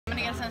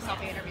gonna get us in a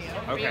selfie interview.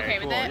 Okay, Are you okay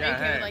cool. with it? Yeah, Are you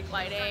okay hey. with like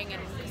lighting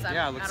and because Yeah, it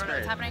I looks don't know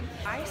what's great. happening?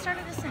 I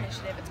started this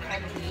initiative. It's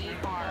called We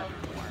Are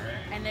More,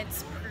 and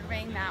it's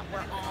proving that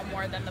we're all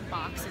more than the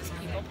boxes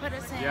people put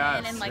us in,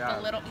 Yes, and like yeah.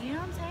 the little. You know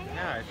what I'm saying?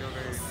 Yeah, I feel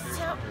very So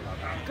strongly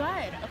about that.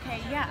 good.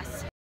 Okay.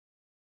 Yes.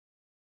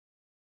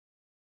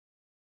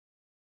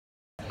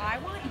 I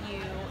want you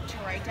to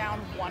write down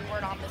one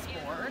word on this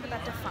board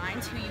that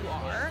defines who you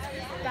are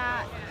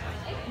that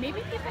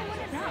maybe people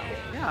wouldn't know.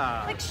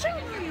 Yeah. Like, show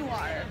them who you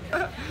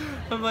are.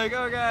 I'm like,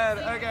 oh god,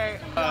 okay.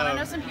 You want to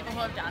know some people who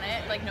have done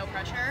it? Like, no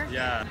pressure?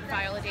 Yeah.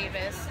 Viola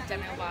Davis,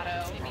 Demi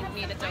Lovato,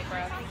 Nina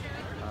Dobrev.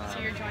 So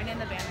you're joining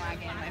the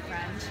bandwagon, my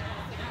friend.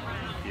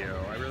 Thank you.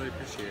 I really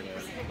appreciate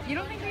it. You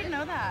don't think we'd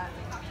know that?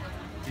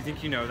 Do you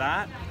think you know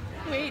that?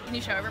 Wait, can you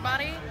show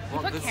everybody? You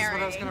Well, put this Carrie. is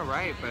what I was gonna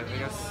write, but I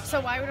guess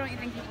So why don't you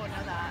think people would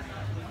know that?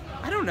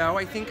 I don't know.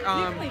 I think You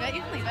can leave it.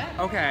 You can leave it.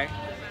 Okay.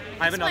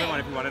 I have another Explain. one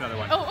if you want another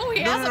one. Oh, he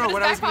has no, them in his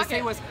what I was back gonna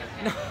say pocket.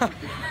 was, no,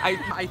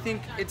 I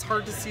think it's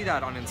hard to see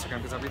that on Instagram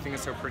because everything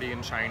is so pretty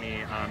and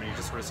shiny, and you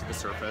just sort of see the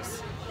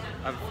surface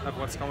of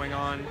what's going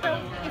on.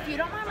 So, if you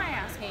don't mind my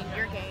asking,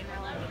 you're gay in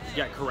real life.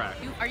 Yeah, correct.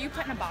 Are you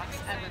put in a box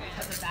ever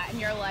because of that? And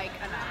you're like,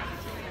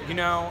 enough. You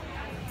know,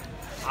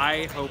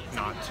 I hope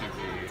not to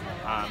be.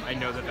 I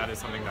know that is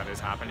something that is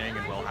happening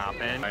and will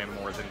happen. I am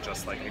more than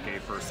just like a gay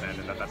person,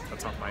 and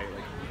that's not my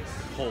like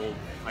whole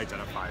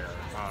identifier.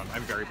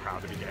 I'm very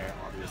proud to be gay,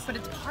 obviously. But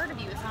it's part of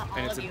you. It's not all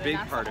And it's of a you. big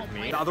and that's part the of whole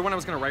me. point. The other one I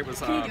was gonna write was.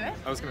 Can you do it?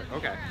 I was gonna.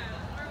 Okay.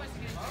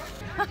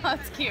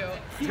 That's cute.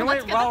 It's kind of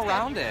like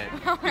well-rounded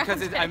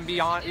because I'm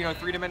beyond,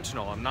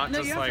 three-dimensional. I'm not No,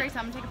 just you don't like. trace.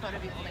 I'm gonna take a photo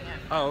of you holding it.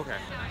 Oh, okay.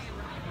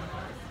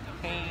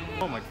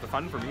 Oh, like the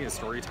fun for me is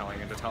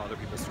storytelling and to tell other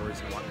people's stories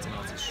and walk in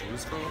someone else's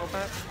shoes for a little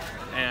bit.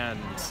 And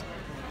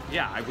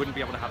yeah, I wouldn't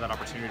be able to have that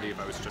opportunity if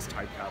I was just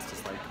typecast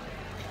as like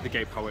the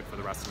gay poet for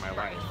the rest of my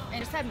life. And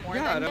you said more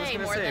Yeah, than and I was gay,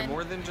 gonna more say than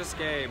more than just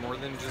gay, more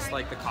than just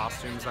like the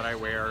costumes that I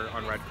wear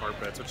on red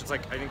carpets, which is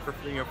like I think for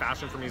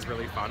fashion for me is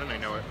really fun, and I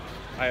know it.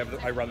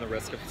 I run the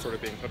risk of sort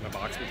of being put in a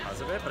box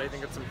because of it, but I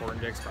think it's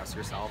important to express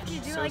yourself.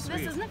 you do so like sweet.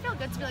 this? Doesn't it feel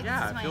good to be like, Yeah,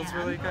 this is it my feels hand?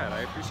 really good. I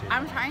appreciate it.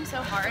 I'm trying so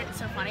hard. It's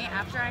so funny.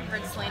 After I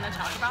heard Selena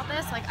talk about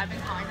this, like I've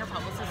been calling her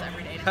publicist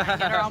every day to try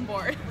and get her on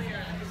board.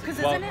 Well,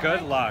 isn't it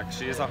good like, luck.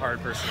 She is a hard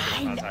person to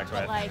get in I know, contact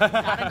but with. like,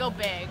 you gotta go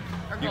big.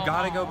 Or You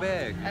gotta go home.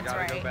 big. You That's gotta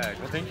right. go big.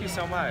 Well, thank you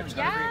so much. Yes,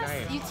 Have a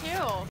great night. you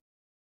too.